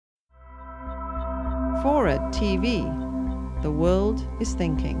Forward TV. The world is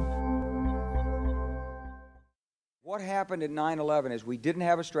thinking. What happened at 9/11 is we didn't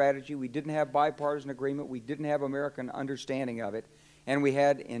have a strategy, we didn't have bipartisan agreement, we didn't have American understanding of it, and we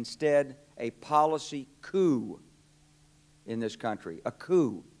had instead a policy coup in this country. A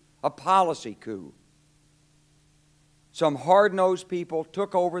coup. A policy coup. Some hard-nosed people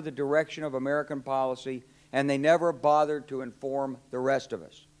took over the direction of American policy, and they never bothered to inform the rest of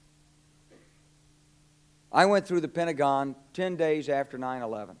us. I went through the Pentagon 10 days after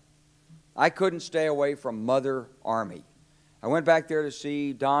 9/11. I couldn't stay away from Mother Army. I went back there to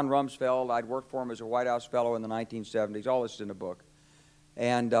see Don Rumsfeld. I'd worked for him as a White House fellow in the 1970s. All this is in the book.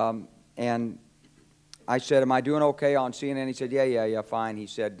 And I said, am I doing okay on CNN? He said, yeah, fine. He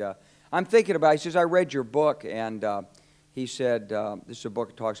said, I'm thinking about it. He says, I read your book, and he said, this is a book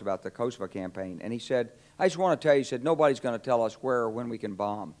that talks about the Kosovo campaign. And he said, I just want to tell you, he said, nobody's going to tell us where or when we can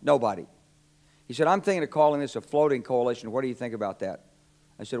bomb. Nobody. He said, I'm thinking of calling this a floating coalition. What do you think about that?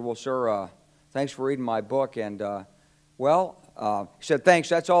 I said, well, sir, thanks for reading my book. And, he said, thanks,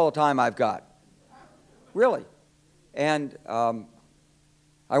 that's all the time I've got. Really. And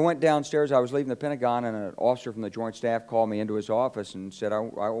I went downstairs. I was leaving the Pentagon, and an officer from the Joint Staff called me into his office and said, I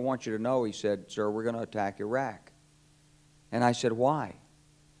want you to know, he said, sir, we're going to attack Iraq. And I said, why?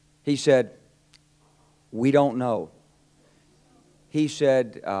 He said, we don't know. He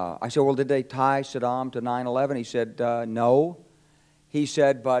said, I said, well, did they tie Saddam to 9/11? He said, no. He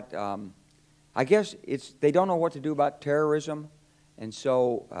said, but I guess they don't know what to do about terrorism, and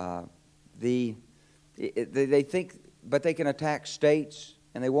so they think, but they can attack states,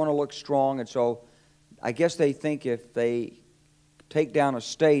 and they want to look strong, and so I guess they think if they take down a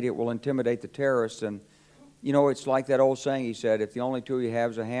state, it will intimidate the terrorists. And you know, it's like that old saying, he said, if the only tool you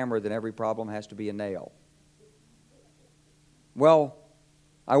have is a hammer, then every problem has to be a nail. Well,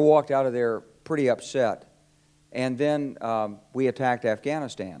 I walked out of there pretty upset, and then we attacked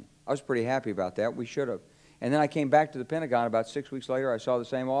Afghanistan. I was pretty happy about that. We should have. And then I came back to the Pentagon about 6 weeks later. I saw the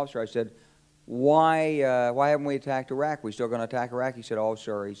same officer. I said, why haven't we attacked Iraq? We still going to attack Iraq? He said, oh,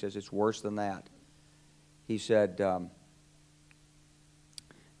 sir. He says, it's worse than that. He said,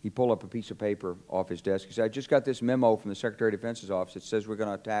 he pulled up a piece of paper off his desk. He said, I just got this memo from the Secretary of Defense's office. It says we're going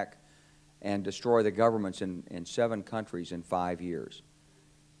to attack and destroy the governments in 7 countries in 5 years.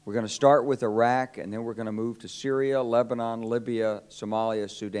 We're going to start with Iraq, and then we're going to move to Syria, Lebanon, Libya, Somalia,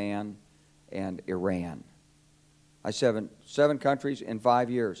 Sudan, and Iran. I said, 7 countries in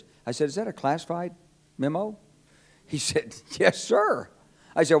 5 years. I said, is that a classified memo? He said, yes, sir.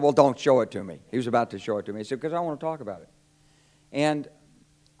 I said, well, don't show it to me. He was about to show it to me. He said, because I want to talk about it. And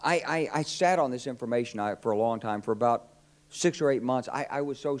I sat on this information for a long time, for about 6 or 8 months. I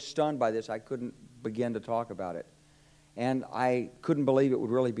was so stunned by this, I couldn't begin to talk about it. And I couldn't believe it would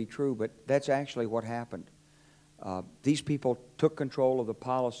really be true, but that's actually what happened. These people took control of the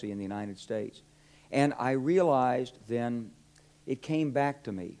policy in the United States. And I realized then, it came back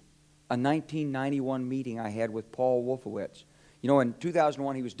to me, a 1991 meeting I had with Paul Wolfowitz. You know, in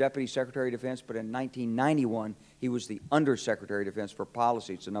 2001, he was Deputy Secretary of Defense, but in 1991, he was the Undersecretary of Defense for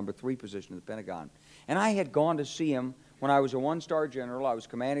Policy. It's the number 3 position in the Pentagon. And I had gone to see him when I was a 1-star general. I was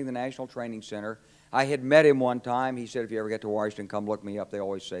commanding the National Training Center. I had met him one time. He said, if you ever get to Washington, come look me up. They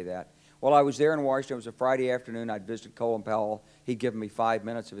always say that. Well, I was there in Washington. It was a Friday afternoon. I'd visited Colin Powell. He'd given me 5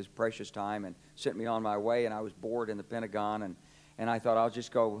 minutes of his precious time and sent me on my way, and I was bored in the Pentagon, and I thought, I'll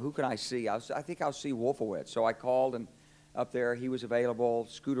just go, who can I see? I think I'll see Wolfowitz. So I called, and up there, he was available.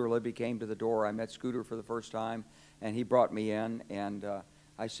 Scooter Libby came to the door. I met Scooter for the first time, and he brought me in, and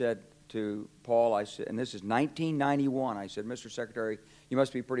I said to Paul, I said, and this is 1991, I said, Mr. Secretary, you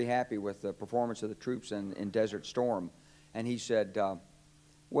must be pretty happy with the performance of the troops in Desert Storm. And he said,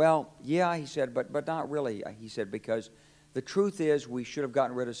 well, yeah, he said, but not really. He said, because the truth is we should have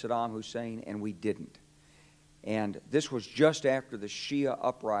gotten rid of Saddam Hussein, and we didn't. And this was just after the Shia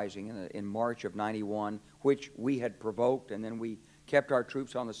uprising in March of 91, which we had provoked, and then we kept our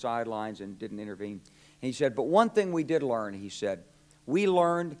troops on the sidelines and didn't intervene. And he said, but one thing we did learn, he said, we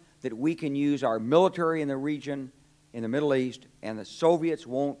learned that we can use our military in the region, in the Middle East, and the Soviets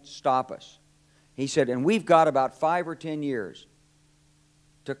won't stop us. He said, and we've got about 5 or 10 years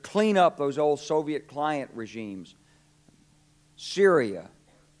to clean up those old Soviet client regimes, Syria,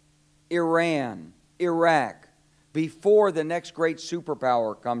 Iran, Iraq, before the next great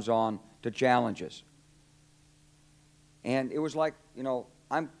superpower comes on to challenge us. And it was like, you know,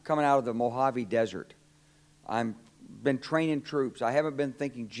 I'm coming out of the Mojave Desert. I've been training troops. I haven't been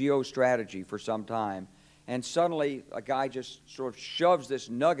thinking geostrategy for some time. And suddenly a guy just sort of shoves this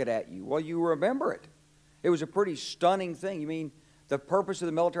nugget at you. Well, you remember it. It was a pretty stunning thing. You mean the purpose of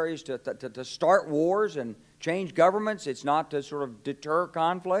the military is to start wars and change governments. It's not to sort of deter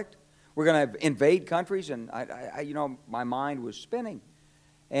conflict. We're going to invade countries, and you know, my mind was spinning.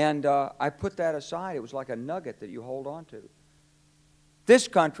 And I put that aside. It was like a nugget that you hold on to. This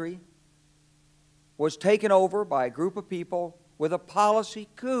country was taken over by a group of people with a policy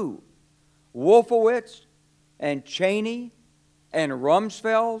coup. Wolfowitz and Cheney and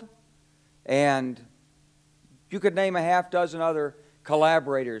Rumsfeld, and you could name a half dozen other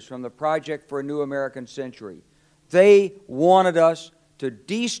collaborators from the Project for a New American Century. They wanted us to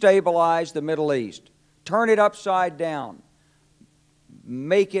destabilize the Middle East, turn it upside down,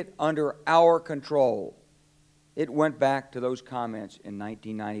 make it under our control. It went back to those comments in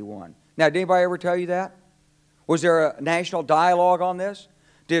 1991. Now, did anybody ever tell you that? Was there a national dialogue on this?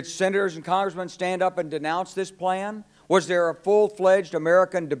 Did senators and congressmen stand up and denounce this plan? Was there a full-fledged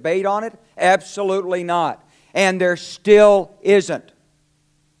American debate on it? Absolutely not. And there still isn't.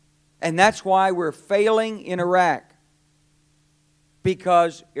 And that's why we're failing in Iraq.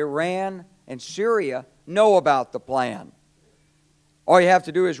 Because Iran and Syria know about the plan. All you have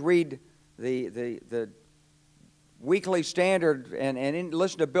to do is read the Weekly Standard and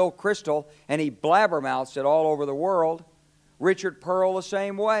listen to Bill Kristol, and he blabbermouths it all over the world. Richard Pearl the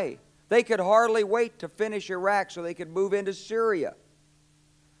same way. They could hardly wait to finish Iraq so they could move into Syria.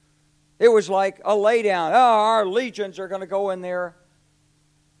 It was like a laydown. Oh, our legions are going to go in there.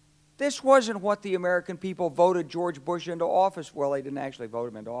 This wasn't what the American people voted George Bush into office. Well, they didn't actually vote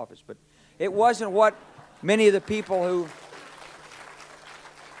him into office, but it wasn't what many of the people who...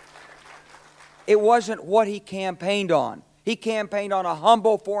 It wasn't what he campaigned on. He campaigned on a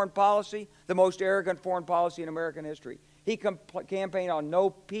humble foreign policy, the most arrogant foreign policy in American history. He campaigned on no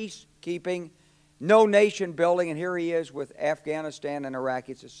peacekeeping, no nation building, and here he is with Afghanistan and Iraq.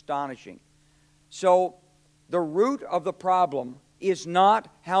 It's astonishing. So the root of the problem is not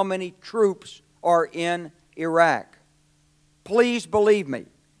how many troops are in Iraq. Please believe me.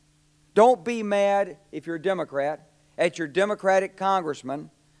 Don't be mad, if you're a Democrat, at your Democratic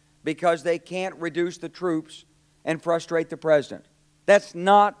congressman because they can't reduce the troops and frustrate the president. That's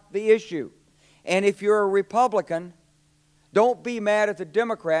not the issue. And if you're a Republican, don't be mad at the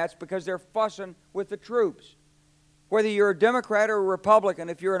Democrats because they're fussing with the troops. Whether you're a Democrat or a Republican,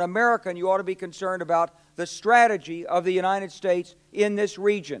 if you're an American, you ought to be concerned about the strategy of the United States in this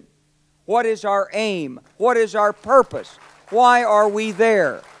region. What is our aim? What is our purpose? Why are we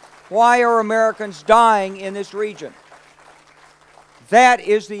there? Why are Americans dying in this region? That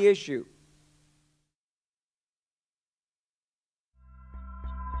is the issue.